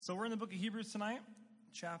So we're in the book of Hebrews tonight,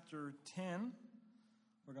 chapter 10.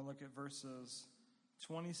 We're going to look at verses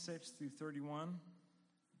 26 through 31.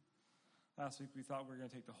 Last week we thought we were going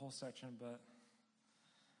to take the whole section, but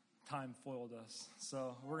time foiled us.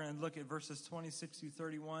 So we're going to look at verses 26 through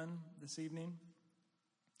 31 this evening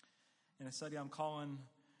in a study I'm calling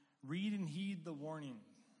Read and Heed the Warning.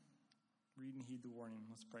 Read and heed the warning.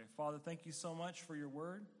 Let's pray. Father, thank you so much for your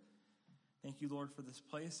word. Thank you, Lord, for this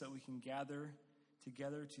place that we can gather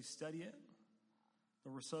together to study it.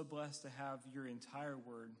 Lord, we're so blessed to have your entire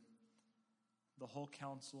word, the whole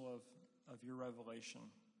counsel of your revelation.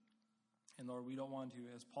 And Lord, we don't want to,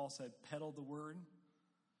 as Paul said, peddle the word.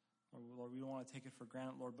 Lord, we don't want to take it for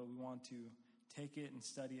granted, Lord, but we want to take it and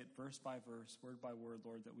study it verse by verse, word by word,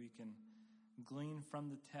 Lord, that we can glean from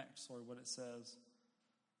the text, Lord, what it says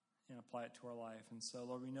and apply it to our life. And so,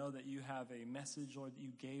 Lord, we know that you have a message, Lord, that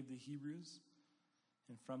you gave the Hebrews.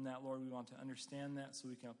 And from that, Lord, we want to understand that so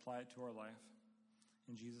we can apply it to our life.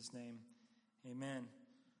 In Jesus' name, amen.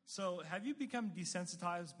 So, have you become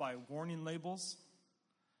desensitized by warning labels?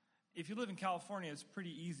 If you live in California, it's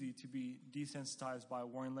pretty easy to be desensitized by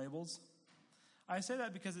warning labels. I say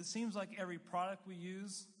that because it seems like every product we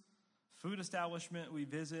use, food establishment we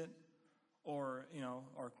visit, or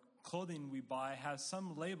clothing we buy has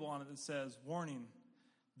some label on it that says, warning,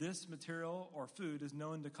 this material or food is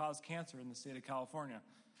known to cause cancer in the state of California.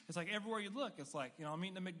 It's like everywhere you look, it's like, I'm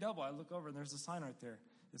eating a McDouble. I look over and there's a sign right there.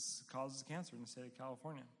 This causes cancer in the state of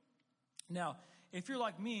California. Now, if you're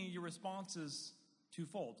like me, your response is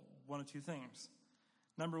twofold, one of two things.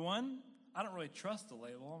 Number one, I don't really trust the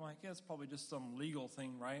label. I'm like, yeah, it's probably just some legal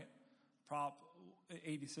thing, right? Prop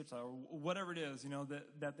 86 or whatever it is,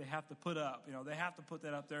 that they have to put up. They have to put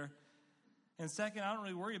that up there. And second, I don't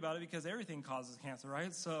really worry about it because everything causes cancer,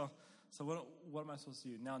 right? So what am I supposed to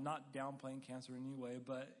do? Now, not downplaying cancer in any way,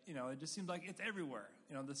 but, it just seems like it's everywhere.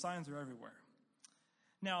 The signs are everywhere.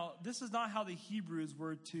 Now, this is not how the Hebrews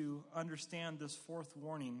were to understand this fourth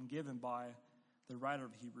warning given by the writer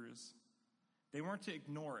of Hebrews. They weren't to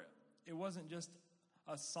ignore it. It wasn't just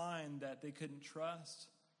a sign that they couldn't trust,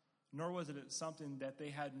 nor was it something that they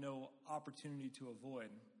had no opportunity to avoid.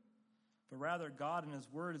 But rather, God in his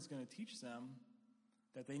word is going to teach them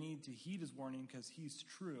that they need to heed his warning because he's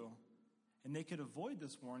true. And they could avoid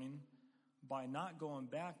this warning by not going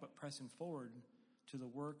back, but pressing forward to the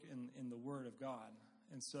work in the word of God.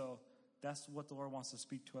 And so that's what the Lord wants to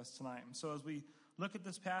speak to us tonight. And so as we look at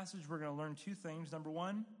this passage, we're going to learn two things. Number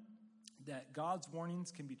one, that God's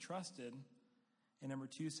warnings can be trusted. And number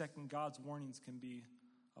two, second, God's warnings can be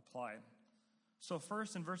applied. So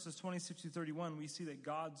first, in verses 26 to 31, we see that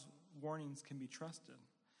God's warnings can be trusted.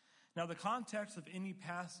 Now, the context of any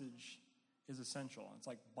passage is essential. It's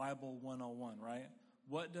like Bible 101, right?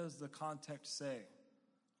 What does the context say?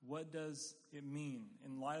 What does it mean?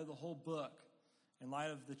 In light of the whole book, in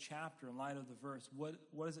light of the chapter, in light of the verse, what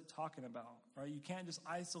is it talking about, right? You can't just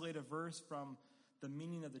isolate a verse from the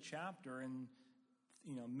meaning of the chapter and,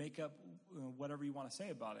 make up whatever you want to say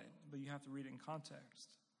about it. But you have to read it in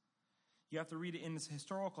context. You have to read it in its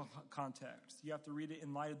historical context. You have to read it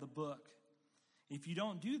in light of the book. If you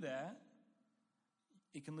don't do that,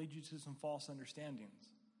 it can lead you to some false understandings.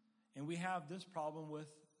 And we have this problem with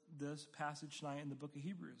this passage tonight in the book of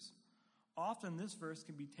Hebrews. Often this verse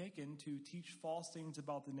can be taken to teach false things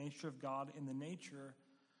about the nature of God and the nature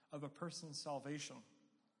of a person's salvation.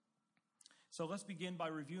 So let's begin by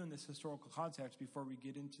reviewing this historical context before we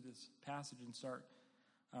get into this passage and start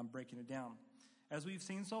breaking it down. As we've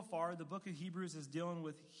seen so far, the book of Hebrews is dealing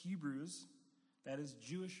with Hebrews, that is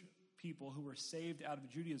Jewish people who were saved out of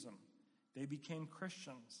Judaism. They became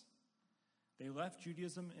Christians. They left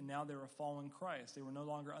Judaism and now they were following Christ. They were no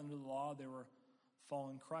longer under the law. They were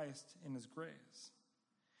following Christ in his grace.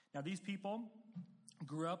 Now these people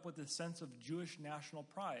grew up with a sense of Jewish national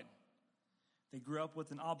pride. They grew up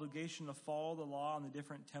with an obligation to follow the law and the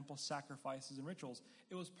different temple sacrifices and rituals.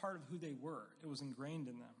 It was part of who they were. It was ingrained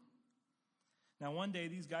in them. Now, one day,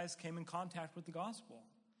 these guys came in contact with the gospel,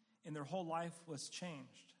 and their whole life was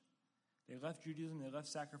changed. They left Judaism, they left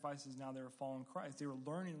sacrifices, now they were following Christ. They were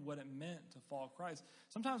learning what it meant to follow Christ.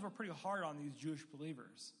 Sometimes we're pretty hard on these Jewish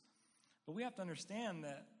believers, but we have to understand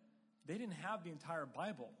that they didn't have the entire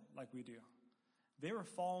Bible like we do. They were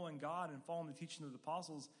following God and following the teaching of the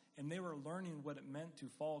apostles, and they were learning what it meant to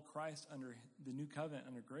follow Christ under the new covenant,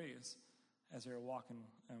 under grace, as they were walking,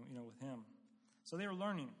 with him. So they were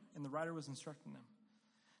learning, and the writer was instructing them.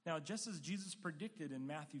 Now, just as Jesus predicted in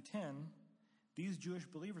Matthew 10, these Jewish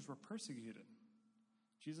believers were persecuted.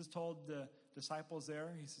 Jesus told the disciples there,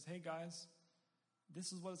 he says, hey guys,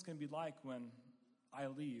 this is what it's going to be like when I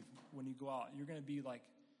leave, when you go out. You're going to be like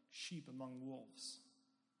sheep among wolves.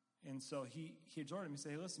 And so he exhorted them. He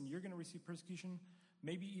said, hey, listen, you're going to receive persecution,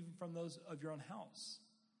 maybe even from those of your own house.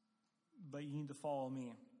 But you need to follow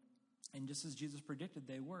me. And just as Jesus predicted,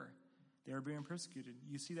 they were. They were being persecuted.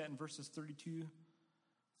 You see that in verses 32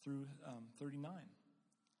 through 39.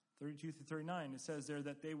 32 through 39, it says there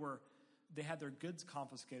that they had their goods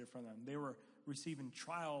confiscated from them. They were receiving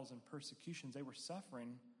trials and persecutions. They were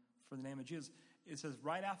suffering for the name of Jesus. It says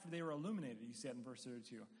right after they were illuminated, you see that in verse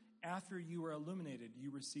 32. After you were illuminated,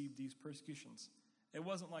 you received these persecutions. It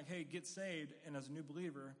wasn't like, hey, get saved, and as a new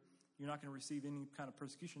believer, you're not going to receive any kind of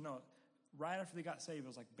persecution. No, right after they got saved, it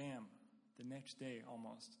was like, bam, the next day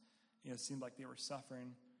almost. It seemed like they were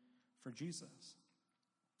suffering for Jesus.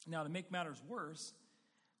 Now, to make matters worse,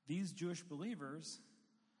 these Jewish believers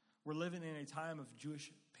were living in a time of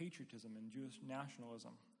Jewish patriotism and Jewish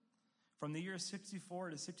nationalism. From the year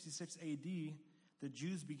 64 to 66 AD, the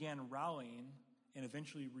Jews began rallying and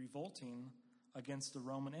eventually revolting against the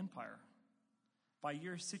Roman Empire. By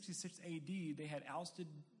year 66 AD, they had ousted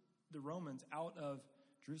the Romans out of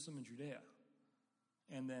Jerusalem and Judea.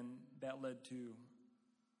 And then that led to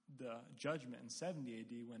the judgment in 70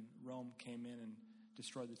 AD when Rome came in and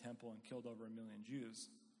destroyed the temple and killed over 1 million Jews.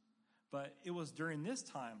 But it was during this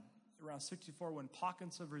time, around 64, when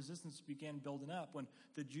pockets of resistance began building up, when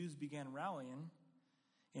the Jews began rallying.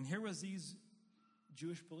 And here was these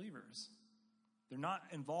Jewish believers. They're not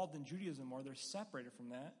involved in Judaism anymore. They're separated from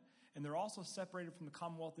that. And they're also separated from the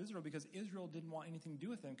Commonwealth of Israel because Israel didn't want anything to do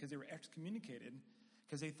with them because they were excommunicated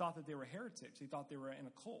because they thought that they were heretics. They thought they were in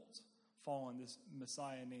a cult following this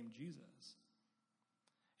Messiah named Jesus.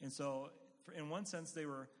 And so, in one sense,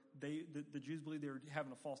 the Jews believed they were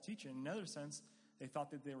having a false teaching. In another sense, they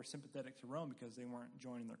thought that they were sympathetic to Rome because they weren't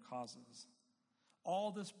joining their causes.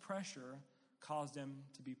 All this pressure caused them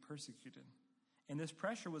to be persecuted. And this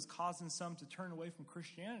pressure was causing some to turn away from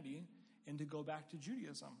Christianity and to go back to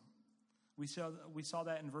Judaism. We saw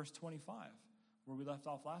that in verse 25, where we left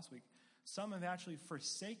off last week. Some have actually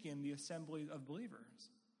forsaken the assembly of believers.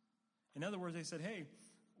 In other words, they said, hey,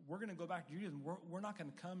 we're going to go back to Judaism. We're not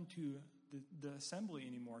going to come to the assembly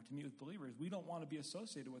anymore to meet with believers. We don't want to be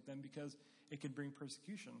associated with them because it could bring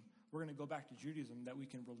persecution. We're going to go back to Judaism that we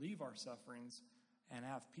can relieve our sufferings and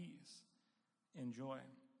have peace and joy.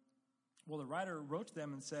 Well, the writer wrote to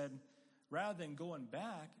them and said, rather than going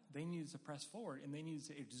back, they needed to press forward, and they needed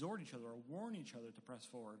to exhort each other or warn each other to press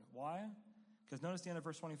forward. Why? Because notice the end of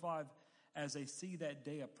verse 25, as they see that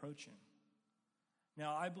day approaching.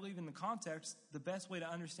 Now, I believe in the context, the best way to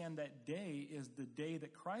understand that day is the day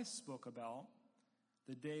that Christ spoke about,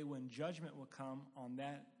 the day when judgment will come on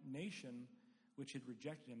that nation which had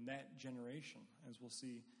rejected him, that generation, as we'll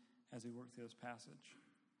see as we work through this passage.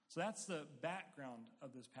 So that's the background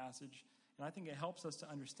of this passage, and I think it helps us to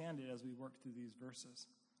understand it as we work through these verses.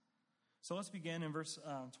 So let's begin in verse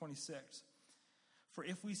 26. For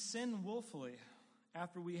if we sin willfully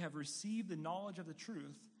after we have received the knowledge of the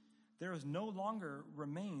truth, there is no longer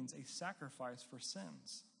remains a sacrifice for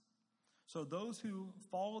sins. So those who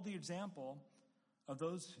follow the example of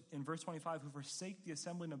those in verse 25 who forsake the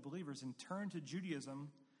assembling of believers and turn to Judaism,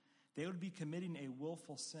 they would be committing a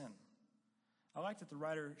willful sin. I like that the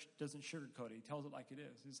writer doesn't sugarcoat it. He tells it like it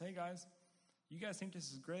is. He says, hey guys, you guys think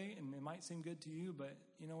this is great and it might seem good to you, but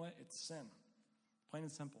you know what? It's sin. Plain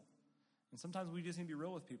and simple. And sometimes we just need to be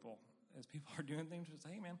real with people. As people are doing things, just say,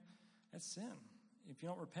 hey man, that's sin. If you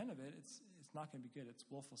don't repent of it, it's not going to be good. It's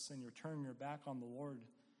willful sin. You're turning your back on the Lord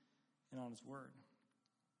and on his word.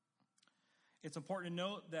 It's important to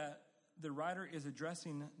note that the writer is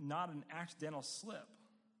addressing not an accidental slip,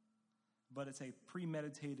 but it's a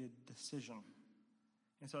premeditated decision.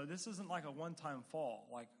 And so this isn't like a one-time fall,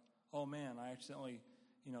 like, oh man, I accidentally,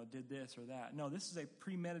 did this or that. No, this is a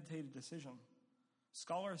premeditated decision.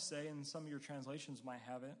 Scholars say, and some of your translations might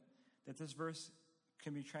have it, that this verse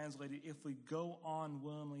can be translated, if we go on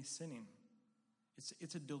willingly sinning.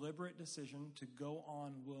 It's a deliberate decision to go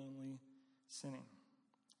on willingly sinning.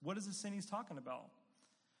 What is the sin he's talking about?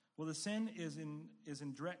 Well, the sin is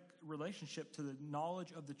in direct relationship to the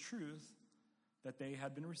knowledge of the truth that they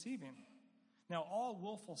had been receiving. Now, all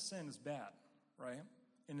willful sin is bad, right?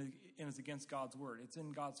 And is against God's word. It's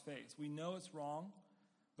in God's face. We know it's wrong,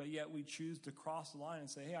 but yet we choose to cross the line and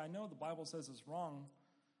say, hey, I know the Bible says it's wrong,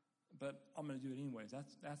 but I'm going to do it anyways.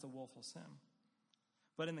 That's a willful sin.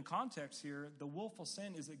 But in the context here, the willful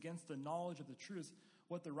sin is against the knowledge of the truth,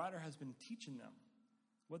 what the writer has been teaching them,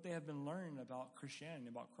 what they have been learning about Christianity,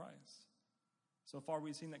 about Christ. So far,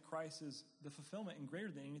 we've seen that Christ is the fulfillment and greater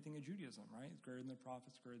than anything in Judaism, right? It's greater than the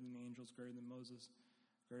prophets, greater than the angels, greater than Moses,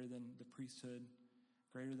 greater than the priesthood,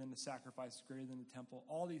 greater than the sacrifice, greater than the temple,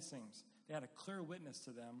 all these things. They had a clear witness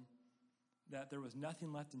to them that there was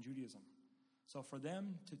nothing left in Judaism. So for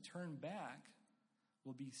them to turn back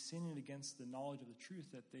will be sinning against the knowledge of the truth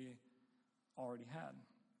that they already had.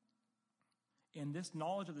 And this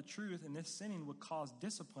knowledge of the truth and this sinning would cause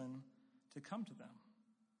discipline to come to them.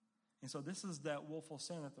 And so this is that willful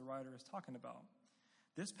sin that the writer is talking about.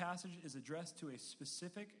 This passage is addressed to a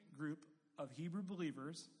specific group of Hebrew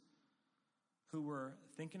believers who were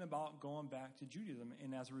thinking about going back to Judaism.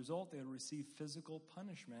 And as a result, they would receive physical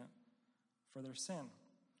punishment for their sin.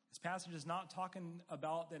 This passage is not talking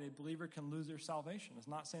about that a believer can lose their salvation. It's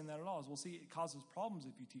not saying that at all. As we'll see, it causes problems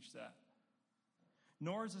if you teach that.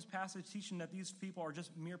 Nor is this passage teaching that these people are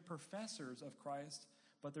just mere professors of Christ,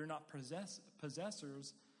 but they're not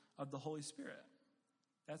possessors of the Holy Spirit.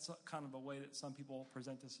 That's kind of a way that some people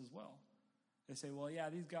present this as well. They say, well, yeah,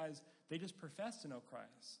 these guys, they just profess to know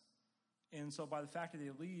Christ. And so by the fact that they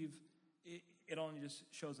leave, it only just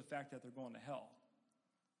shows the fact that they're going to hell.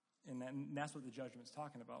 And that's what the judgment's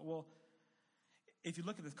talking about. Well, if you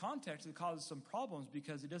look at the context, it causes some problems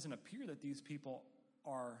because it doesn't appear that these people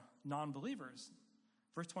are non-believers.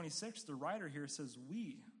 Verse 26, the writer here says,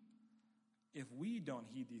 we, if we don't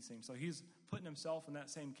heed these things. So he's putting himself in that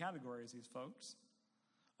same category as these folks.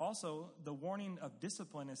 Also, the warning of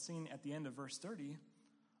discipline is seen at the end of verse 30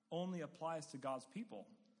 only applies to God's people.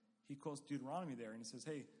 He quotes Deuteronomy there, and he says,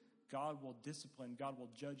 hey, God will discipline, God will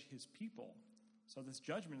judge his people. So this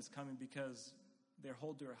judgment is coming because they're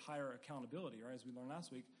held to a higher accountability, right? As we learned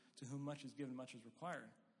last week, to whom much is given, much is required.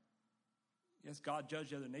 Yes, God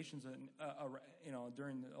judged other nations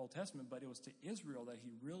during the Old Testament, but it was to Israel that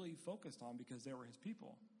he really focused on because they were his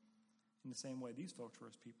people. In the same way, these folks were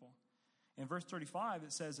his people. In verse 35,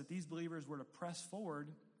 it says that these believers were to press forward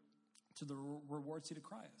to the reward seat of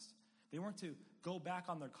Christ. They weren't to go back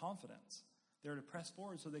on their confidence. They were to press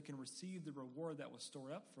forward so they can receive the reward that was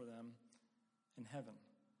stored up for them in heaven.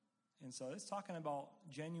 And so it's talking about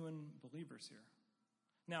genuine believers here.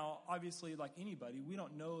 Now, obviously, like anybody, we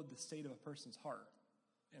don't know the state of a person's heart.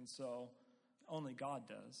 And so only God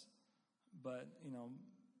does. But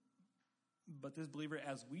this believer,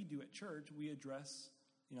 as we do at church, we address,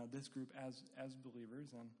 this group as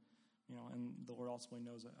believers. And the Lord ultimately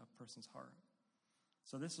knows a person's heart.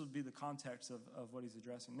 So this would be the context of what he's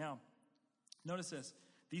addressing. Now, notice this.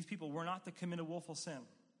 These people were not to commit a willful sin.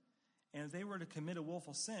 And if they were to commit a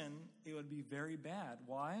willful sin, it would be very bad.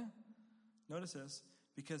 Why? Notice this.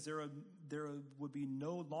 Because there would be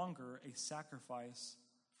no longer a sacrifice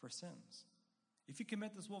for sins. If you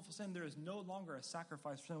commit this willful sin, there is no longer a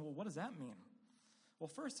sacrifice for sin. Well, what does that mean? Well,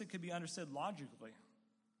 first, it could be understood logically.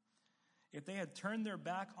 If they had turned their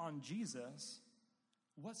back on Jesus,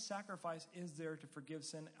 what sacrifice is there to forgive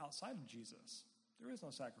sin outside of Jesus? There is no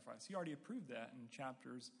sacrifice. He already approved that in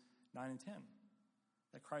chapters 9 and 10.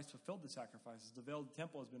 That Christ fulfilled the sacrifices. The veil of the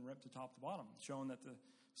temple has been ripped to top to bottom, showing that the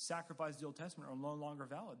sacrifices of the Old Testament are no longer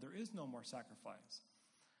valid. There is no more sacrifice.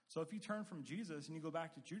 So if you turn from Jesus and you go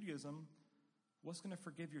back to Judaism, what's going to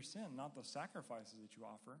forgive your sin? Not the sacrifices that you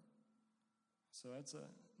offer. So that's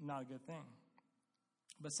not a good thing.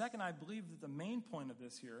 But second, I believe that the main point of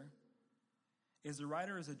this here is the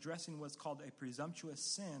writer is addressing what's called a presumptuous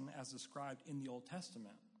sin as described in the Old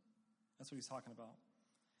Testament. That's what he's talking about.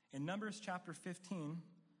 In Numbers chapter 15,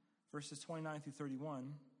 verses 29 through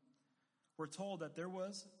 31, we're told that there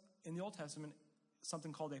was, in the Old Testament,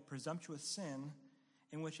 something called a presumptuous sin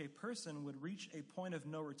in which a person would reach a point of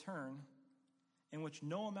no return, in which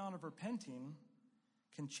no amount of repenting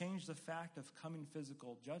can change the fact of coming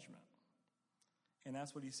physical judgment. And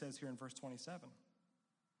that's what he says here in verse 27.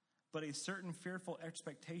 But a certain fearful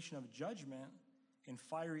expectation of judgment and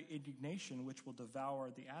fiery indignation which will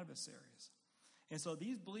devour the adversaries. And so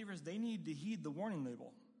these believers, they need to heed the warning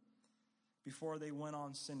label before they went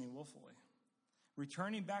on sinning willfully.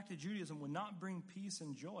 Returning back to Judaism would not bring peace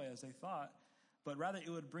and joy as they thought, but rather it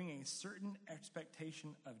would bring a certain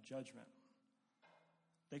expectation of judgment.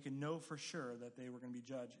 They could know for sure that they were going to be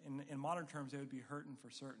judged. In modern terms, they would be hurting for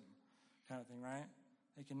certain kind of thing, right?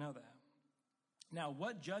 They can know that. Now,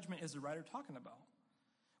 what judgment is the writer talking about?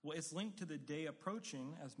 Well, it's linked to the day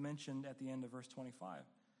approaching, as mentioned at the end of verse 25.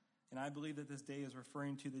 And I believe that this day is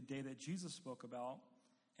referring to the day that Jesus spoke about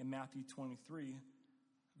in Matthew 23,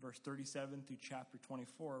 verse 37 through chapter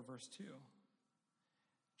 24, verse 2.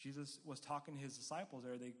 Jesus was talking to his disciples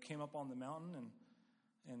there. They came up on the mountain,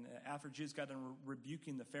 and after Jesus got done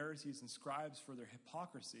rebuking the Pharisees and scribes for their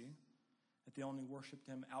hypocrisy, that they only worshiped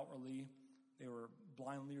him outwardly, they were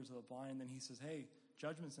blind leaders of the blind, then he says, hey,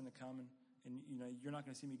 judgment's going to come, and you're not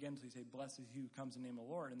going to see me again until you say, blessed is he who comes in the name of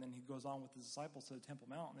the Lord. And then he goes on with his disciples to the Temple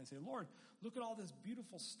Mount, and they say, Lord, look at all these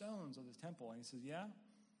beautiful stones of the temple. And he says, yeah,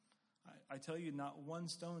 I tell you, not one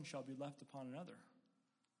stone shall be left upon another,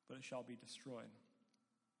 but it shall be destroyed.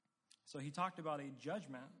 So he talked about a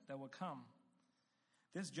judgment that would come.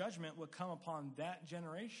 This judgment would come upon that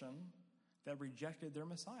generation that rejected their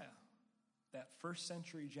Messiah, that first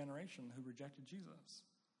century generation who rejected Jesus.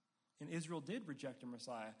 And Israel did reject their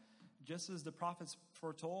Messiah. Just as the prophets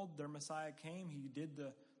foretold, their Messiah came. He did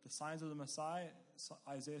the signs of the Messiah.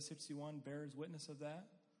 Isaiah 61 bears witness of that.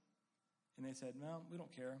 And they said, no, we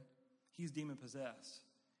don't care. He's demon-possessed.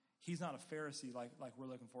 He's not a Pharisee like we're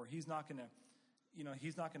looking for. He's not going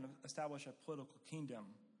to establish a political kingdom.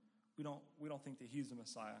 We don't think that he's the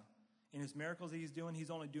Messiah. In his miracles that he's doing, he's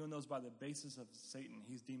only doing those by the basis of Satan.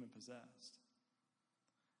 He's demon-possessed.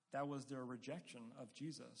 That was their rejection of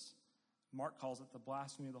Jesus. Mark calls it the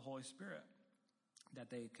blasphemy of the Holy Spirit that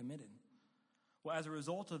they committed. Well, as a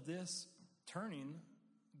result of this turning,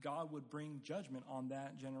 God would bring judgment on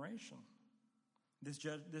that generation. This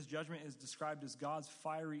judgment is described as God's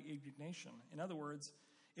fiery indignation. In other words,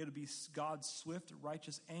 it would be God's swift,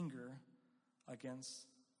 righteous anger against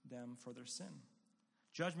them for their sin.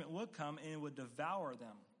 Judgment would come and it would devour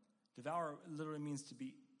them. Devour literally means to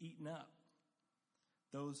be eaten up.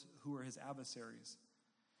 Those who were his adversaries.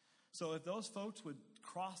 So if those folks would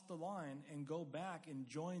cross the line and go back and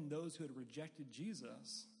join those who had rejected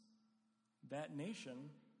Jesus, that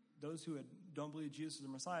nation, those who don't believe Jesus is the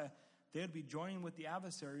Messiah, they would be joining with the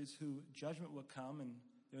adversaries who judgment would come and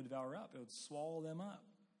they would devour up. It would swallow them up.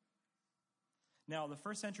 Now, the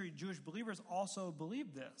first century Jewish believers also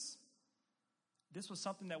believed this. This was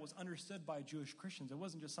something that was understood by Jewish Christians. It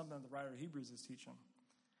wasn't just something that the writer of Hebrews is teaching.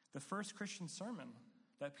 The first Christian sermon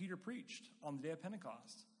that Peter preached on the day of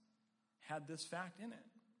Pentecost had this fact in it.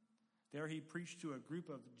 There he preached to a group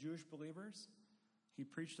of Jewish believers. He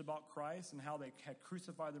preached about Christ and how they had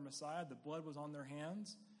crucified their Messiah. The blood was on their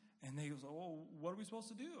hands. And they was, oh, what are we supposed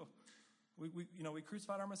to do? We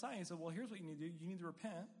crucified our Messiah. He said, well, here's what you need to do. You need to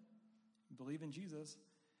repent, believe in Jesus,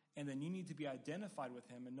 and then you need to be identified with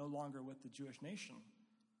him and no longer with the Jewish nation.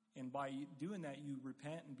 And by doing that, you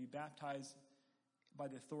repent and be baptized by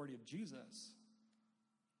the authority of Jesus.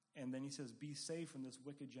 And then he says, be saved from this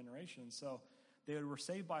wicked generation. So they were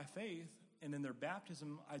saved by faith, and then their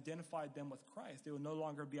baptism identified them with Christ. They would no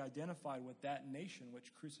longer be identified with that nation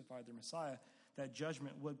which crucified their Messiah. That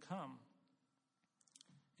judgment would come.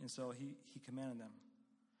 And so he commanded them.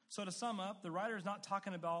 So to sum up, the writer is not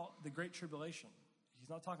talking about the Great Tribulation. He's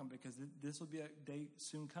not talking because this will be a day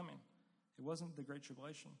soon coming. It wasn't the Great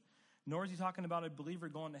Tribulation. Nor is he talking about a believer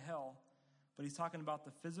going to hell, but he's talking about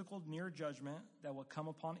the physical near judgment that will come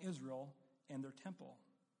upon Israel and their temple.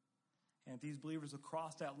 And if these believers would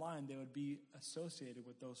cross that line, they would be associated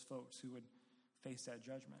with those folks who would face that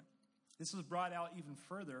judgment. This was brought out even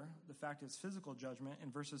further, the fact is physical judgment,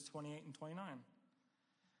 in verses 28 and 29.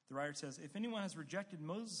 The writer says, if anyone has rejected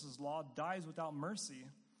Moses' law, dies without mercy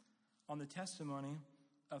on the testimony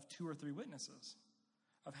of 2 or 3 witnesses.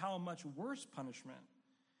 Of how much worse punishment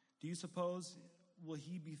do you suppose will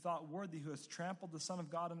he be thought worthy who has trampled the Son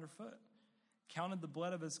of God underfoot, counted the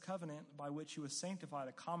blood of his covenant by which he was sanctified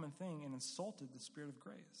a common thing, and insulted the Spirit of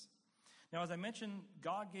grace? Now, as I mentioned,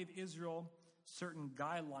 God gave Israel certain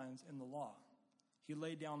guidelines in the law. He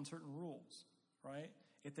laid down certain rules, right?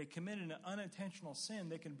 If they committed an unintentional sin,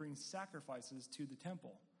 they can bring sacrifices to the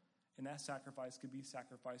temple. And that sacrifice could be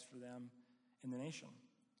sacrificed for them in the nation.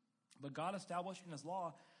 But God established in his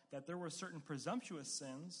law that there were certain presumptuous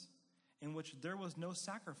sins in which there was no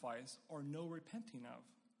sacrifice or no repenting of.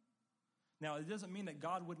 Now, it doesn't mean that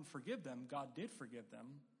God wouldn't forgive them. God did forgive them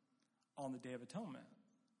on the Day of Atonement.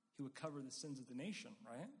 He would cover the sins of the nation,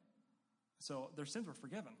 right? So their sins were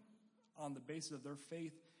forgiven on the basis of their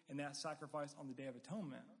faith in that sacrifice on the Day of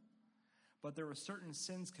Atonement. But there were certain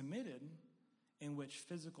sins committed in which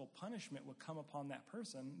physical punishment would come upon that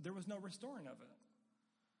person. There was no restoring of it.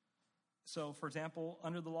 So, for example,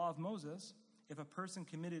 under the law of Moses, if a person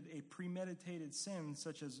committed a premeditated sin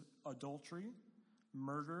such as adultery,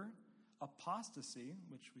 murder, apostasy,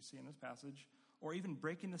 which we see in this passage, or even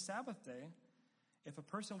breaking the Sabbath day, if a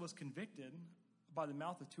person was convicted by the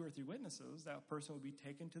mouth of 2 or 3 witnesses, that person would be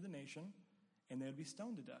taken to the nation and they would be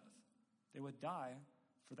stoned to death. They would die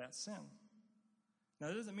for that sin. Now,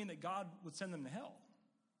 that doesn't mean that God would send them to hell.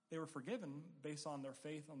 They were forgiven based on their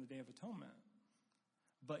faith on the Day of Atonement.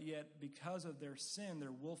 But yet, because of their sin,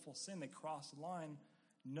 their willful sin, they crossed the line.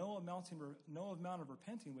 No amount of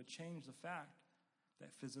repenting would change the fact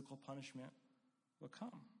that physical punishment would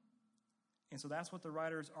come. And so that's what the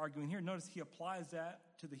writer is arguing here. Notice he applies that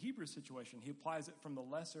to the Hebrew situation. He applies it from the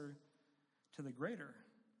lesser to the greater.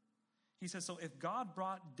 He says, so if God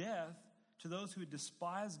brought death to those who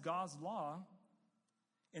despise God's law,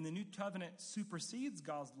 and the new covenant supersedes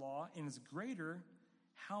God's law and is greater,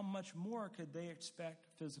 how much more could they expect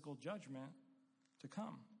physical judgment to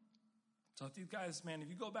come? So if these guys, man, if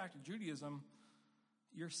you go back to Judaism,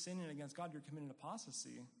 you're sinning against God, you're committing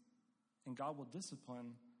apostasy, and God will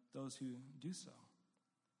discipline those who do so.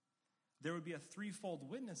 There would be a threefold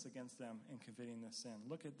witness against them in committing this sin.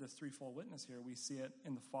 Look at this threefold witness here. We see it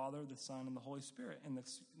in the Father, the Son, and the Holy Spirit in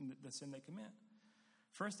the sin they commit.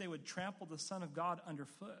 First, they would trample the Son of God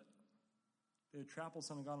underfoot. They would trample the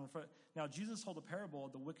Son of God underfoot. Now, Jesus told a parable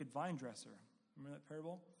of the wicked vine dresser. Remember that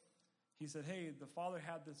parable? He said, hey, the father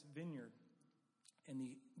had this vineyard, and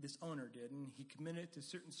this owner did, and he committed it to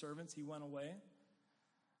certain servants. He went away,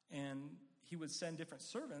 and he would send different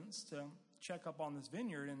servants to check up on this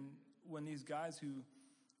vineyard, and when these guys who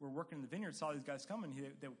were working in the vineyard saw these guys coming,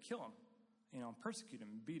 they would kill him, and persecute him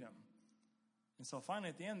and beat him. And so finally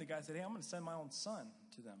at the end, the guy said, hey, I'm going to send my own son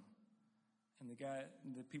to them. And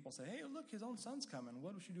the people said, hey, look, his own son's coming.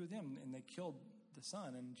 What should we do with him? And they killed the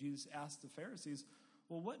son. And Jesus asked the Pharisees,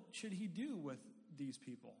 well, what should he do with these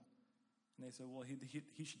people? And they said, well,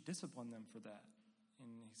 he should discipline them for that. And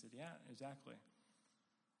he said, yeah, exactly.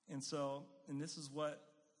 And this is what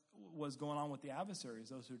was going on with the adversaries,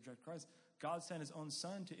 those who reject Christ. God sent his own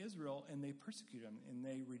son to Israel, and they persecuted him, and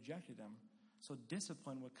they rejected him. So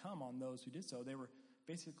discipline would come on those who did so. They were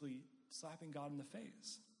basically slapping God in the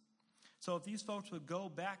face. So if these folks would go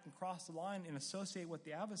back and cross the line and associate with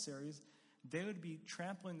the adversaries, they would be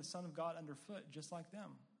trampling the Son of God underfoot just like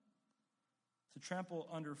them. To trample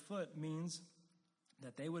underfoot means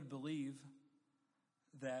that they would believe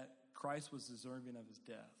that Christ was deserving of his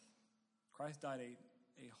death. Christ died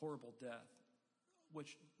a horrible death,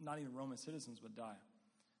 which not even Roman citizens would die.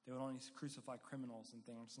 They would only crucify criminals and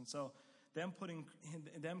things. And so them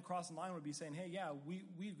crossing the line would be saying, hey, yeah,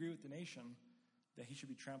 we agree with the nation that he should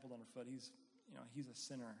be trampled underfoot. He's a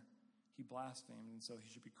sinner. He blasphemed, and so he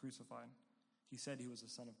should be crucified. He said he was the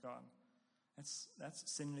Son of God. That's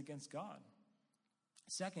sinning against God.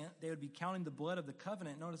 Second, they would be counting the blood of the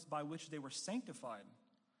covenant, notice, by which they were sanctified,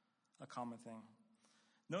 a common thing.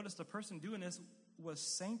 Notice the person doing this was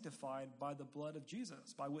sanctified by the blood of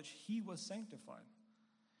Jesus, by which he was sanctified.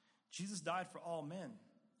 Jesus died for all men,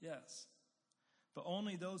 yes. But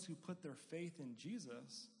only those who put their faith in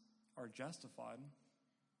Jesus are justified,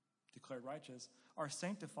 declared righteous, are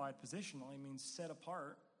sanctified positionally, means set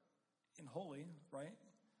apart and holy, right?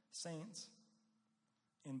 Saints.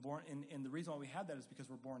 And the reason why we have that is because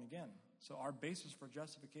we're born again. So our basis for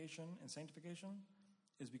justification and sanctification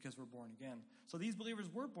is because we're born again. So these believers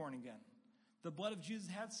were born again. The blood of Jesus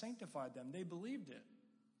had sanctified them. They believed it.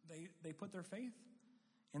 They put their faith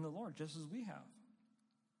in the Lord, just as we have.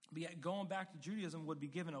 But yet going back to Judaism would be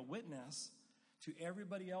given a witness to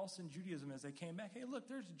everybody else in Judaism as they came back. Hey, look,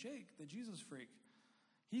 there's Jake, the Jesus freak.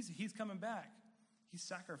 He's coming back. He's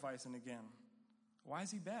sacrificing again. Why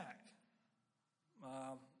is he back?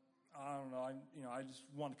 I don't know. I just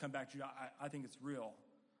want to come back to you. I think it's real.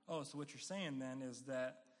 Oh, so what you're saying then is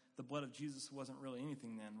that the blood of Jesus wasn't really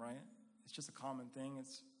anything then, right? It's just a common thing.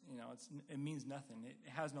 It means nothing. It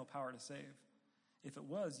has no power to save. If it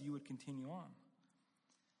was, you would continue on.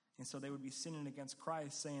 And so they would be sinning against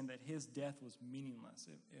Christ, saying that his death was meaningless.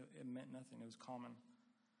 It meant nothing. It was common.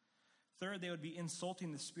 Third, they would be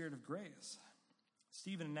insulting the Spirit of grace.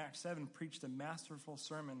 Stephen in Acts 7 preached a masterful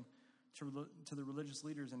sermon to the religious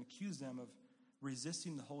leaders and accused them of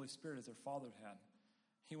resisting the Holy Spirit as their father had.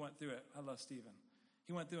 He went through it. I love Stephen.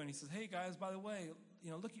 He went through and he says, hey guys, by the way,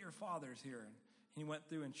 look at your fathers here. And he went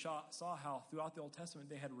through and saw how throughout the Old Testament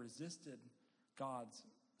they had resisted God's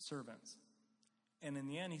servants. And in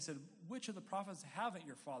the end, he said, which of the prophets haven't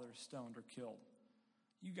your fathers stoned or killed?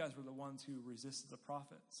 You guys were the ones who resisted the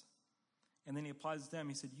prophets. And then he applies to them.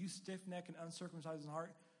 He said, you stiff-necked and uncircumcised in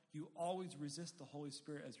heart, you always resist the Holy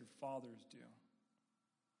Spirit as your fathers do.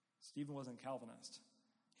 Stephen wasn't Calvinist.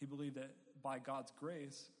 He believed that by God's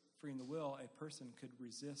grace, freeing the will, a person could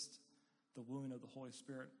resist the wooing of the Holy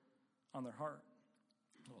Spirit on their heart.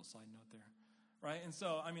 A little side note there. Right? And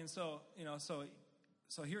so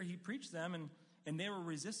here he preached them, and they were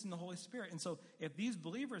resisting the Holy Spirit. And so if these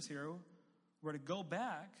believers here were to go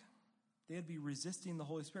back, they'd be resisting the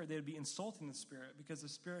Holy Spirit. They'd be insulting the Spirit because the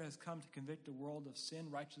Spirit has come to convict the world of sin,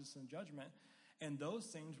 righteousness, and judgment. And those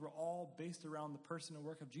things were all based around the person and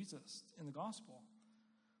work of Jesus in the gospel.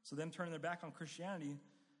 So them turning their back on Christianity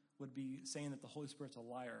would be saying that the Holy Spirit's a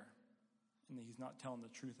liar and that he's not telling the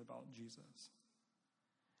truth about Jesus.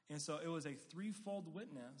 And so it was a threefold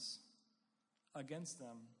witness against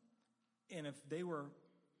them. And if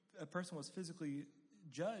a person was physically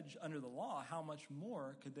judged under the law, how much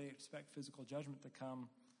more could they expect physical judgment to come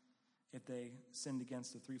if they sinned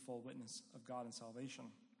against the threefold witness of God and salvation.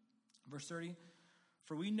 Verse 30,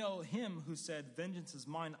 for we know him who said, vengeance is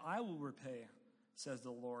mine, I will repay, says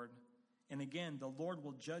the Lord. And again, the Lord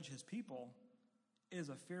will judge his people. It is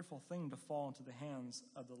a fearful thing to fall into the hands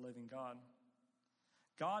of the living God.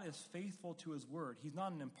 God is faithful to his word. He's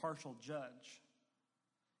not an impartial judge.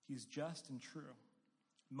 He's just and true.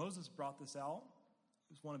 Moses brought this out.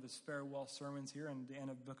 It was one of his farewell sermons here in the end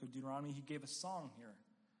of the book of Deuteronomy. He gave a song here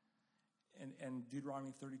in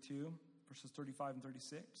Deuteronomy 32, verses 35 and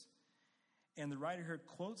 36. And the writer here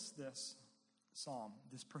quotes this psalm,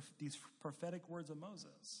 these prophetic words of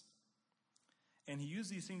Moses. And he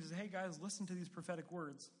used these things as, hey guys, listen to these prophetic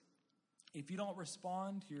words. If you don't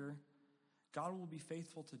respond here, God will be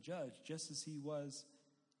faithful to judge, just as he was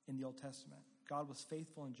in the Old Testament. God was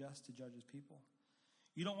faithful and just to judge his people.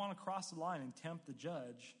 You don't want to cross the line and tempt the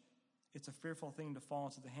judge. It's a fearful thing to fall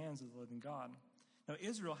into the hands of the living God. Now,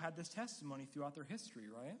 Israel had this testimony throughout their history,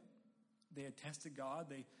 right? They had tested God.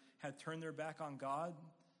 They had turned their back on God,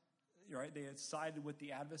 right? They had sided with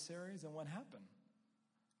the adversaries, and what happened?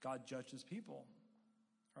 God judged his people,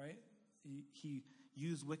 right? He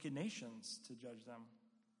used wicked nations to judge them.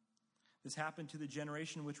 This happened to the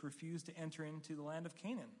generation which refused to enter into the land of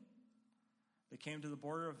Canaan. They came to the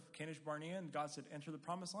border of Kadesh Barnea, and God said, enter the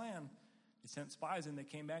promised land. They sent spies, and they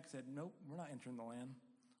came back and said, nope, we're not entering the land.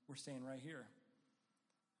 We're staying right here.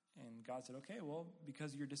 And God said, okay, well,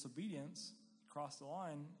 because of your disobedience, you crossed the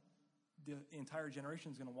line, the entire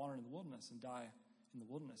generation is going to wander in the wilderness and die in the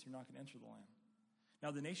wilderness. You're not going to enter the land.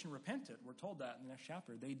 Now, the nation repented. We're told that in the next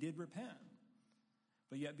chapter. They did repent.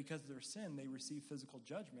 But yet, because of their sin, they received physical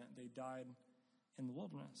judgment. They died in the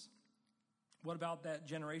wilderness. What about that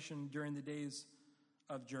generation during the days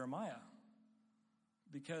of Jeremiah?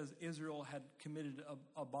 Because Israel had committed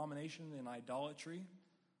abomination and idolatry,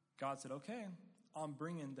 God said, okay, I'm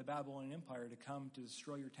bringing the Babylonian Empire to come to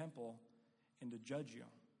destroy your temple and to judge you.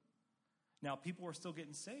 Now, people were still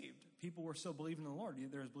getting saved. People were still believing in the Lord.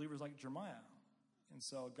 There's believers like Jeremiah. And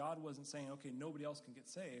so God wasn't saying, okay, nobody else can get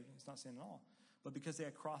saved. He's not saying at all. But because they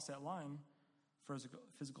had crossed that line,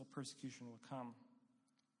 physical persecution would come.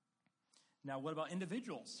 Now, what about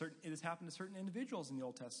individuals? It has happened to certain individuals in the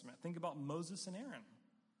Old Testament. Think about Moses and Aaron.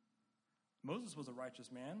 Moses was a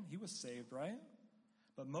righteous man. He was saved, right?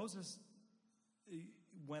 But Moses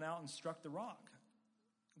went out and struck the rock,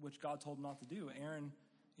 which God told him not to do. Aaron,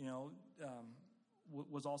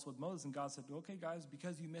 was also with Moses, and God said, okay, guys,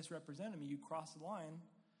 because you misrepresented me, you crossed the line,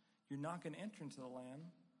 you're not going to enter into the land,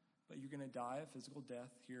 but you're going to die a physical death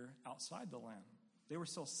here outside the land. They were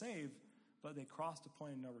still saved, but they crossed a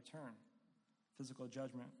point of no return. Physical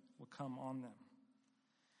judgment will come on them.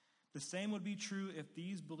 The same would be true if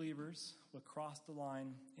these believers would cross the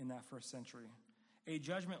line in that first century. A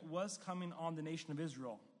judgment was coming on the nation of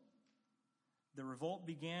Israel. The revolt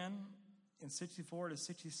began in 64 to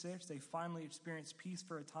 66. They finally experienced peace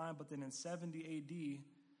for a time, but then in 70 AD,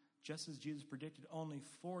 just as Jesus predicted, only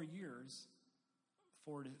 4 years,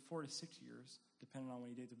 4 to 6 years, depending on when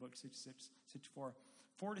you date the book, 66, 64,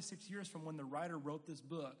 4 to 6 years from when the writer wrote this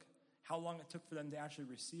book. How long it took for them to actually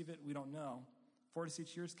receive it, we don't know. 4 to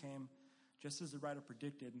 6 years came, just as the writer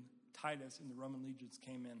predicted. Titus and the Roman legions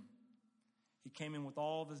came in. He came in with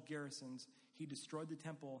all of his garrisons. He destroyed the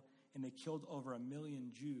temple, and they killed over 1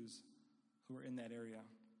 million Jews who were in that area.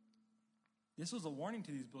 This was a warning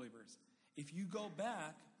to these believers. If you go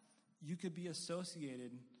back, you could be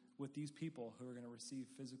associated with these people who are going to receive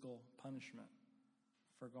physical punishment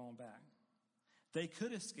for going back. They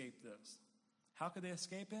could escape this. How could they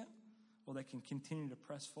escape it? Well, they can continue to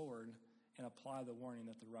press forward and apply the warning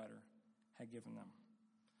that the writer had given them.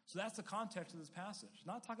 So that's the context of this passage. It's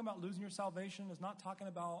not talking about losing your salvation. It's not talking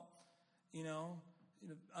about,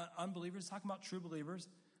 unbelievers. It's talking about true believers.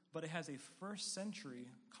 But it has a first century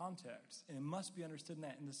context, and it must be understood in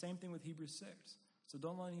that. And the same thing with Hebrews 6. So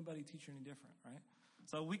don't let anybody teach you any different, right?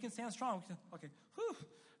 So we can stand strong.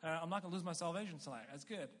 I'm not going to lose my salvation tonight. That's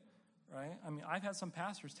good, right? I mean, I've had some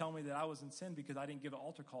pastors tell me that I was in sin because I didn't give an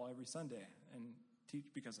altar call every Sunday and teach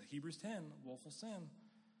because of Hebrews 10, willful sin.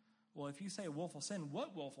 Well, if you say willful sin,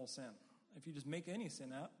 what willful sin? If you just make any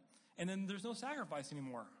sin up, and then there's no sacrifice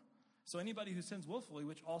anymore. So anybody who sins willfully,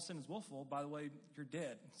 which all sin is willful, by the way, you're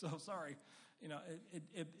dead. So sorry,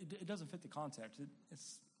 it doesn't fit the context.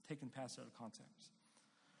 It's taken past out of context.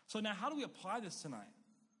 So now how do we apply this tonight?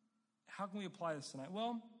 How can we apply this tonight?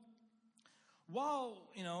 Well, while,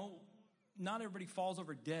 not everybody falls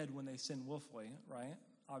over dead when they sin willfully, right?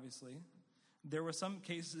 Obviously. There were some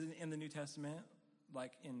cases in the New Testament,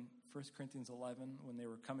 like in 1 Corinthians 11, when they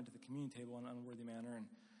were coming to the communion table in an unworthy manner, and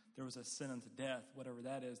there was a sin unto death, whatever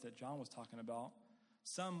that is, that John was talking about.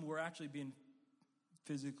 Some were actually being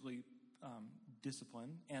physically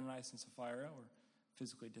disciplined, Ananias and Sapphira were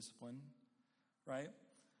physically disciplined, right?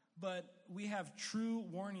 But we have true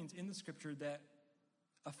warnings in the Scripture that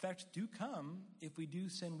effects do come if we do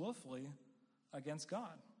sin willfully against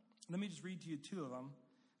God. Let me just read to you two of them,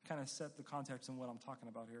 kind of set the context in what I'm talking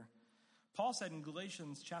about here. Paul said in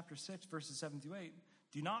Galatians chapter 6, verses 7 through 8,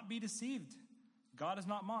 "Do not be deceived. God is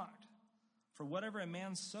not mocked. For whatever a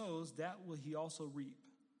man sows, that will he also reap.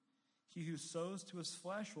 He who sows to his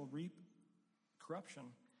flesh will reap corruption.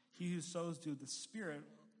 He who sows to the Spirit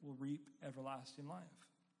will reap everlasting life."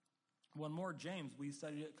 One more, James. We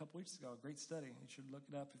studied it a couple weeks ago. A great study. You should look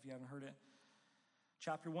it up if you haven't heard it.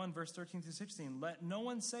 Chapter 1, verse 13 through 16. "Let no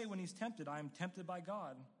one say when he's tempted, I am tempted by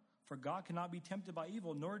God. For God cannot be tempted by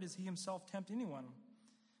evil, nor does he himself tempt anyone.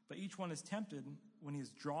 But each one is tempted when he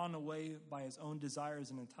is drawn away by his own desires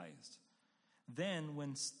and enticed. Then,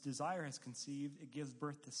 when desire has conceived, it gives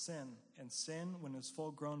birth to sin. And sin, when it is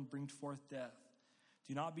full grown, brings forth death.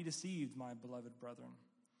 Do not be deceived, my beloved brethren."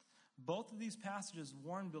 Both of these passages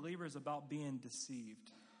warn believers about being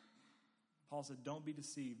deceived. Paul said, don't be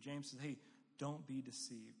deceived. James says, hey, don't be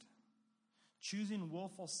deceived. Choosing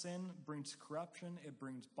willful sin brings corruption, it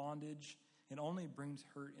brings bondage, it only brings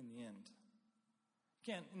hurt in the end.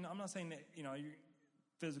 Again, I'm not saying that, your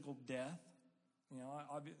physical death,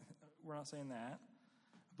 we're not saying that.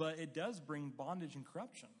 But it does bring bondage and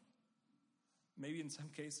corruption. Maybe in some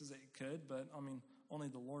cases it could, but only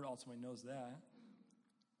the Lord ultimately knows that.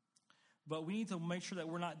 But we need to make sure that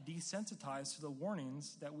we're not desensitized to the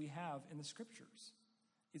warnings that we have in the Scriptures.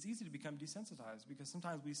 It's easy to become desensitized because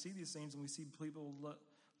sometimes we see these things and we see people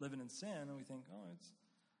living in sin and we think,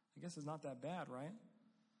 I guess it's not that bad, right?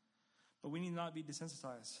 But we need not be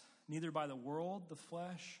desensitized, neither by the world, the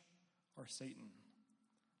flesh, or Satan.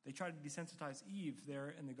 They tried to desensitize Eve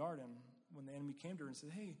there in the garden when the enemy came to her and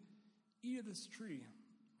said, hey, eat of this tree.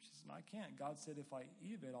 She said, no, I can't. God said if I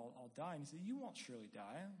eat of it, I'll die. And he said, you won't surely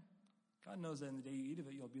die. God knows that in the day you eat of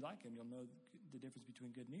it, you'll be like him. You'll know the difference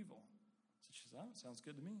between good and evil. So she said, sounds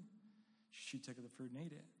good to me. She took of the fruit and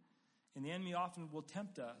ate it. And the enemy often will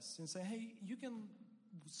tempt us and say, hey, you can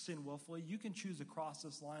sin willfully. You can choose to cross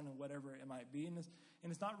this line or whatever it might be. And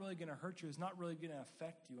it's not really going to hurt you. It's not really going to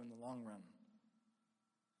affect you in the long run.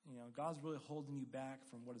 God's really holding you back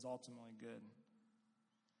from what is ultimately good.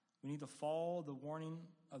 We need to follow the warning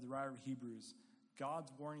of the writer of Hebrews.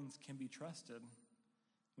 God's warnings can be trusted.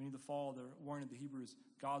 We need to follow the warning of the Hebrews.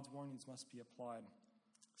 God's warnings must be applied.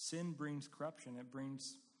 Sin brings corruption. It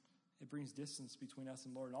brings distance between us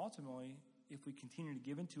and Lord. And ultimately, if we continue to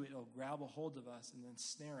give into it, it'll grab a hold of us and then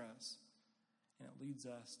snare us. And it leads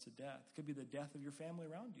us to death. It could be the death of your family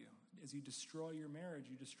around you. As you destroy your marriage,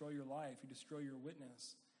 you destroy your life, you destroy your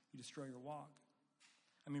witness, you destroy your walk.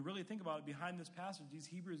 Really think about it. Behind this passage, these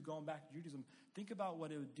Hebrews going back to Judaism, think about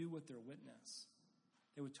what it would do with their witness.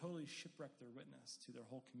 They would totally shipwreck their witness to their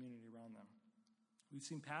whole community around them. We've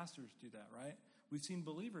seen pastors do that, right? We've seen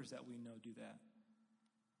believers that we know do that.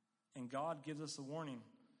 And God gives us a warning.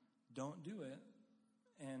 Don't do it.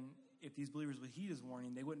 And if these believers would heed his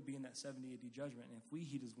warning, they wouldn't be in that 70 AD judgment. And if we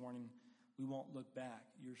heed his warning, we won't look back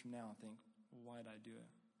years from now and think, well, why did I do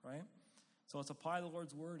it, right? So let's apply the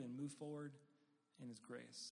Lord's word and move forward in his grace.